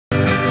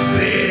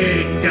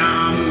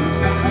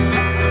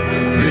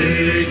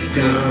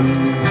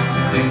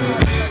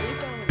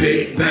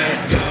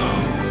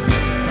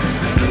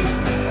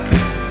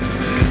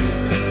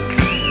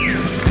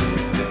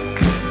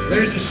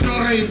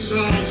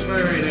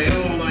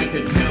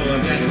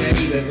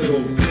that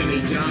little Jimmy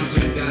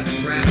Johnson got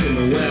trapped in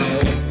the well.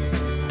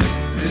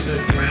 As the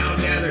crowd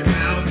gathered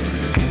out,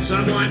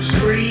 someone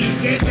screamed,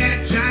 "Get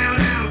that child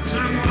out!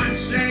 Someone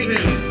save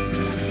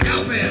him!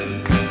 Help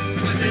him!"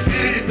 But the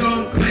dad had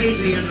gone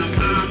crazy and the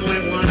mom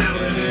went one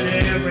out and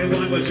then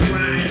everyone was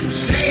crying,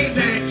 "Save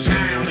that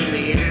child!" And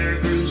the air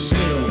grew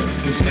still,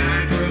 the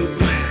sky grew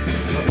black.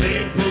 A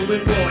big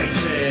booming voice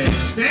said,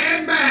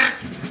 "Stand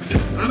back!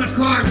 I'm a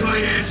car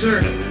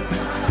financer."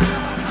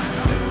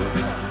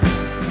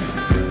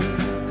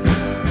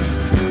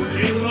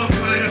 He walked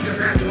right up to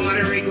that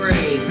watery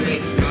grave.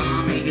 Big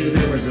Tom, he knew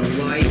there was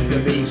a life to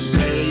be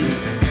saved.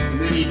 And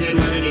then he did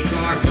what any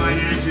car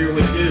financier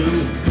would do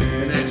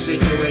in that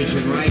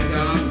situation, right,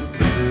 Tom?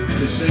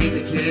 To save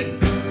the kid.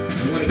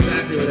 And what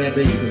exactly would that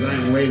be? Because I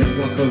am way the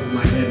fuck over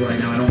my head right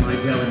now. I don't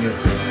mind telling you.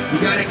 You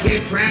got a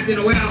kid trapped in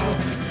a well.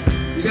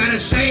 You got to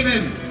save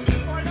him.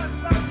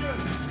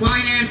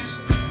 Finance.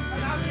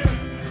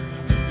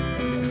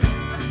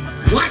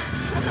 What?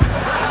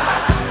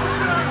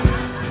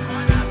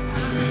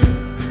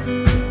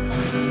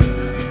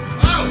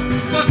 Oh,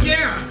 fuck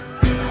yeah!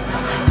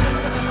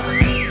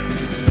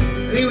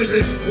 He was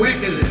as quick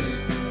as this.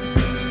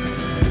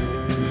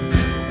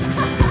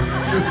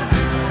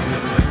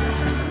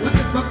 What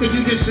the fuck did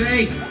you just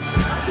say?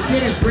 The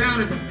kid is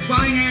grounded for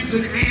finance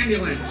and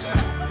ambulance.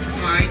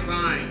 Alright,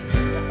 fine.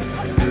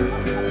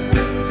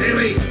 Say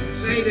we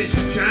save this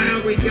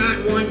child, we got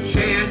one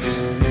chance.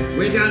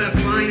 We gotta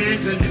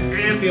finance an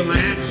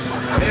ambulance.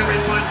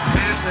 Everyone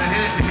pass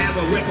ahead and have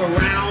a whip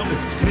around.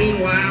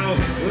 Meanwhile,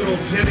 little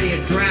Timmy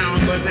had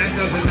drowned, but that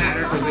doesn't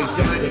matter because they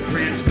still had to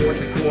transport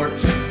the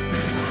corpse.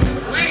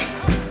 But wait!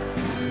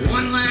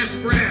 One last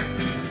breath.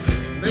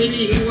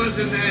 Maybe he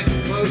wasn't that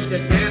close to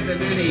death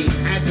and then he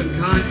had some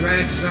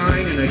contract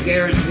signed and a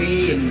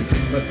guarantee and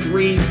a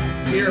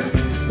 3-year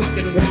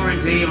fucking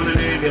warranty on an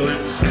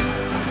ambulance.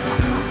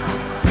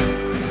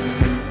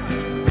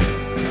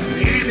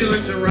 The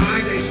ambulance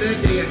arrived. They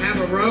said, "Do you have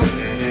a rope?"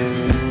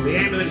 The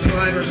ambulance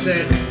driver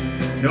said,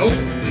 "Nope."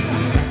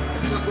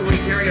 What the fuck would we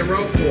carry a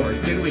rope for?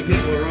 Generally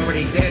people are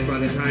already dead by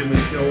the time we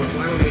show up.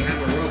 Why would we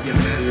have a rope, you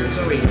bastard?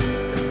 So he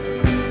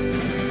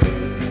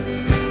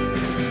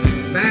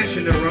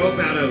fashioned a rope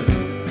out of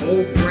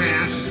old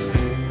grass,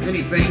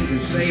 anything to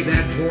save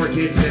that poor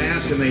kid's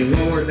ass, and they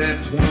lowered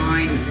that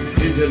twine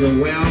into the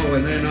well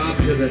and then up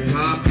to the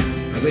top.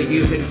 I think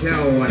you can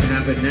tell what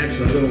happened next.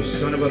 The little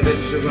son of a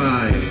bitch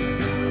survived.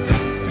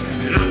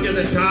 And up to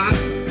the top,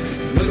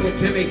 little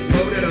Timmy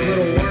floated, a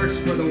little worse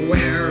for the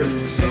wear,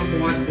 and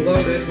somewhat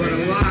bloated, but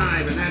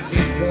alive, and that's the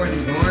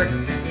important part.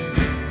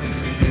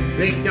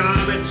 Big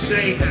Dom had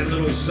saved that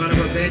little son of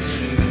a bitch,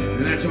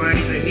 and that's why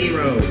he's a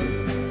hero.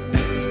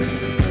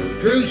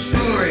 True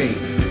story.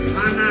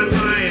 I'm not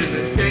lying.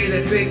 The day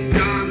that Big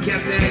Dom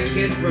kept that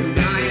kid from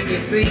dying,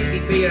 you'd think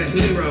he'd be a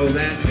hero,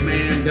 that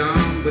man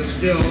Dom, but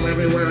still,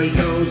 everywhere he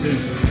goes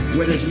is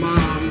with his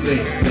mom,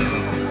 Big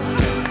Dom.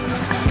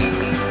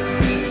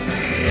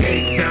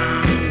 Big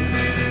Dom.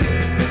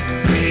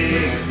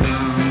 Big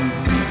Dom.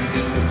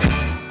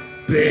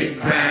 Big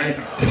Bad.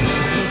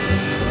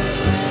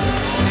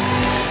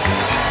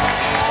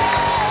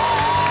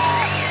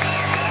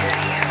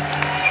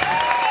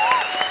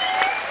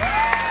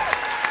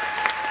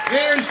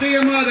 Here's to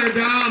your mother,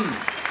 Dom.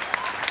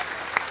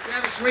 You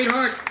have a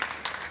sweetheart?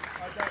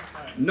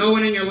 No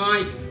one in your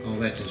life? Oh,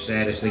 that's the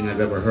saddest thing I've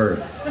ever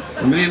heard.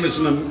 A man with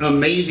some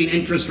amazing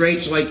interest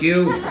rates like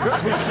you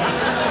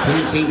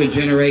can't seem to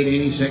generate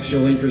any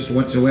sexual interest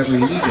whatsoever.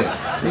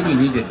 Maybe you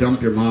need to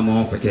dump your mom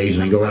off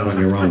occasionally and go out on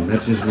your own.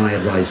 That's just my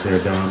advice there,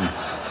 Dom.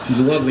 She's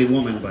a lovely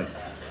woman, but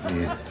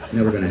yeah, it's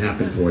never going to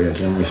happen for you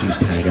as long as she's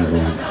tagging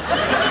along.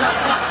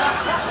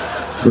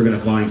 We're going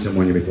to find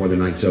someone before the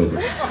night's over.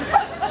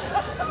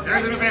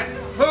 There's an event.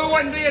 Who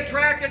wouldn't be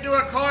attracted to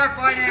a car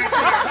financier?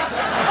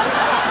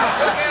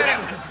 Look at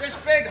him. This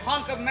big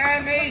hunk of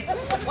man-meat.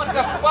 What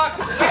the fuck?